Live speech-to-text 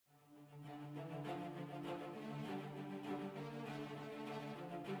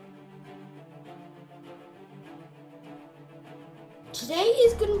Today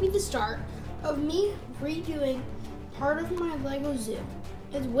is going to be the start of me redoing part of my Lego zoo.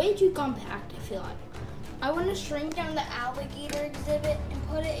 It's way too compact, I feel like. I want to shrink down the alligator exhibit and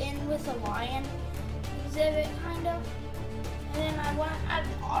put it in with the lion exhibit, kind of. And then I want to add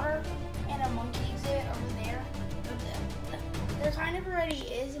an otter and a monkey exhibit over there. There kind of already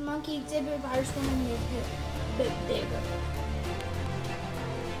is a monkey exhibit, but I just want to make it a bit bigger.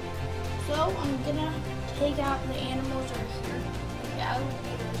 So I'm going to take out the animals right here.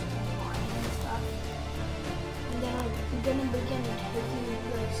 Alligators and lions and stuff. And then I'm going to begin taking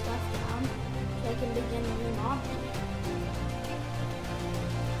the stuff down so I can begin remodeling it.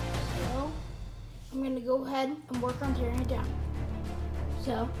 So I'm going to go ahead and work on tearing it down.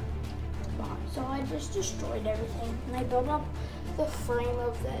 So I just destroyed everything and I built up the frame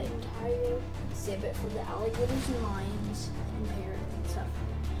of the entire exhibit for the alligators and lions and parrots and stuff.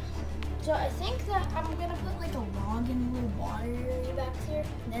 So I think that I'm gonna put like a log in a little water area back there,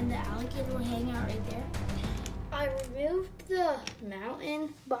 and then the alligator will hang out right there. I removed the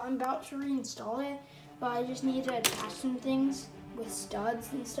mountain, but I'm about to reinstall it, but I just need to attach some things with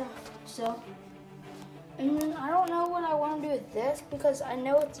studs and stuff. So, and then I don't know what I want to do with this because I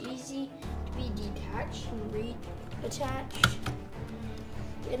know it's easy to be detached and reattached,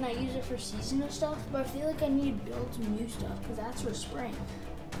 and I use it for seasonal stuff, but I feel like I need to build some new stuff because that's for spring.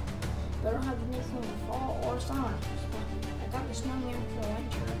 But I don't have anything for fall or summer. So I got the snowman for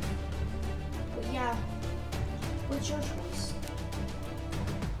winter. But yeah, what's your choice?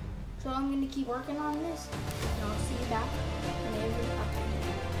 So I'm gonna keep working on this, and I'll see you back in every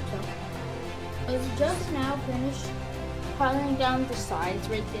update. So I was just now finished piling down the sides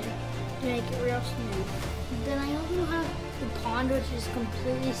right there to make it real smooth. And then I also have the pond, which is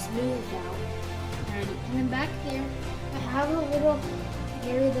completely smoothed out already. And then back there, I have a little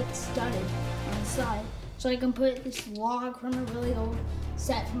area that's studded on the side, so I can put this log from a really old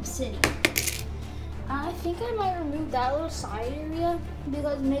set from City. I think I might remove that little side area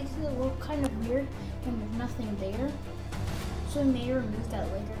because it makes it look kind of weird when there's nothing there. So I may remove that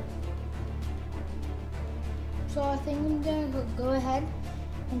later. So I think I'm gonna go ahead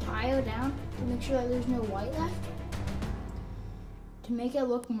and tile it down to make sure that there's no white left, to make it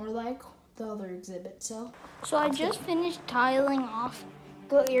look more like the other exhibit. So I just finished tiling off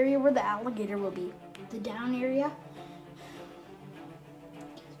the area where the alligator will be, the down area.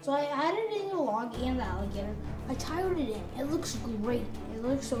 So I added in the log and the alligator. I tiled it in. It looks great. It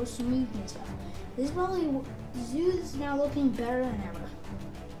looks so smooth and stuff. This the zoo is now looking better than ever.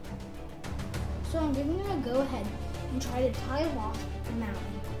 So I'm gonna go ahead and try to tile off the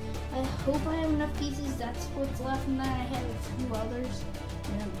mountain. I hope I have enough pieces. That's what's left, and then I have a few others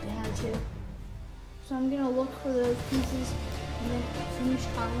and a bin or two. So I'm gonna look for those pieces and then finish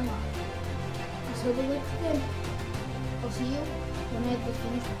tiling off. Let's hope it looks good. I'll see you when I have the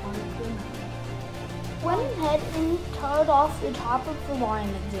finished product for the mountain. Went ahead and tiled off the top of the lion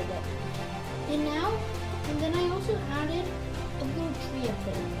exhibit. And then I also added a little tree up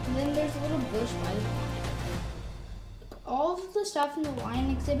there. And then there's a little bush by the pond. All of the stuff in the lion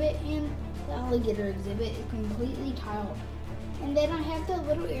exhibit and the alligator exhibit is completely tiled. And then I have the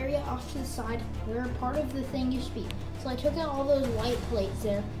little area off to the side where part of the thing used to be. So I took out all those white plates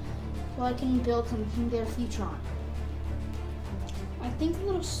there so I can build something there future on. I think a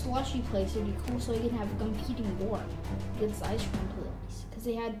little slushy place would be cool so I can have a competing board against ice cream place because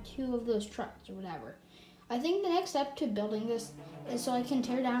they had 2 of those trucks or whatever. I think the next step to building this is so I can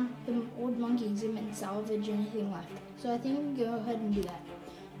tear down the old monkey exhibit and salvage anything left. So I think we can go ahead and do that.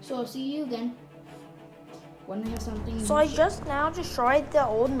 So I'll see you again when I have something. So I just now destroyed the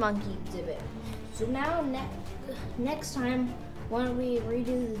old monkey exhibit. So now next time when we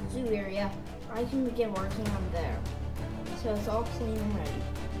redo the zoo area, I can begin working on there. So it's all clean and ready.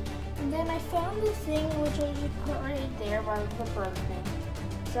 And then I found the thing which I just put right there by the bird thing.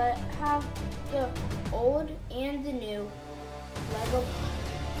 So I have the old and the new Lego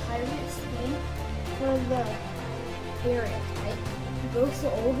Pirates theme for the area, right? Both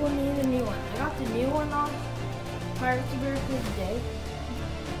the old one and the new one. I got the new one off Pirates of the Caribbean today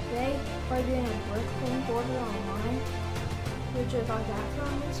by doing a Brooklyn order online, which I got that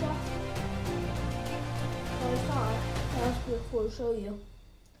from and stuff. So I thought that was pretty cool to show you.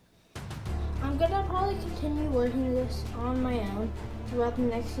 I'm gonna probably continue working this on my own throughout the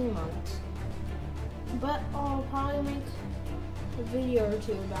next few months, but I'll probably make a video or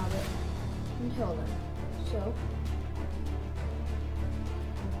 2 about it until then. So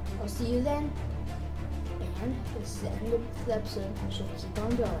I'll see you then. And this is the end of the episode, so keep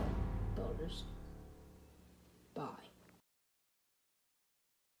on building, builders. Bye.